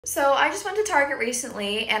So I just went to Target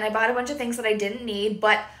recently and I bought a bunch of things that I didn't need,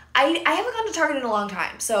 but I haven't gone to Target in a long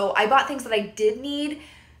time. So I bought things that I did need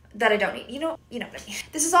that I don't need. You know what I mean.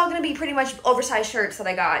 This is all gonna be pretty much oversized shirts that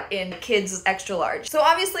I got in kids extra large. So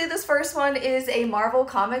obviously this first one is a Marvel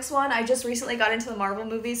Comics one. I just recently got into the Marvel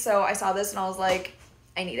movies, so I saw this and I was like,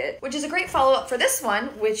 I need it. Which is a great follow-up for this one,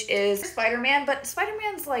 which is Spider-Man, but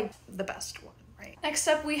Spider-Man's like the best one. Next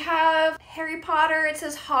up we have Harry Potter. It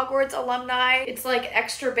says Hogwarts alumni. It's like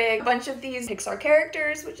extra big. A bunch of these Pixar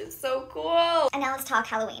characters, which is so cool. And now let's talk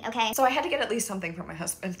Halloween, okay? So I had to get at least something for my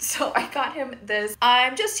husband, so I got him this.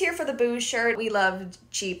 I'm just here for the booze shirt. We love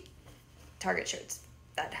cheap Target shirts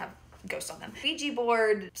that have ghosts on them. Ouija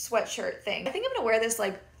board sweatshirt thing. I think I'm gonna wear this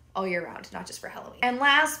like all year round, not just for Halloween. And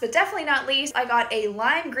last but definitely not least, I got a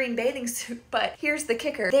lime green bathing suit, but here's the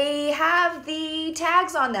kicker. They have the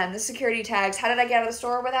tags on them, the security tags. How did I get out of the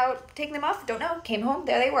store without taking them off? Don't know. Came home,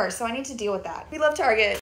 there they were, so I need to deal with that. We love Target.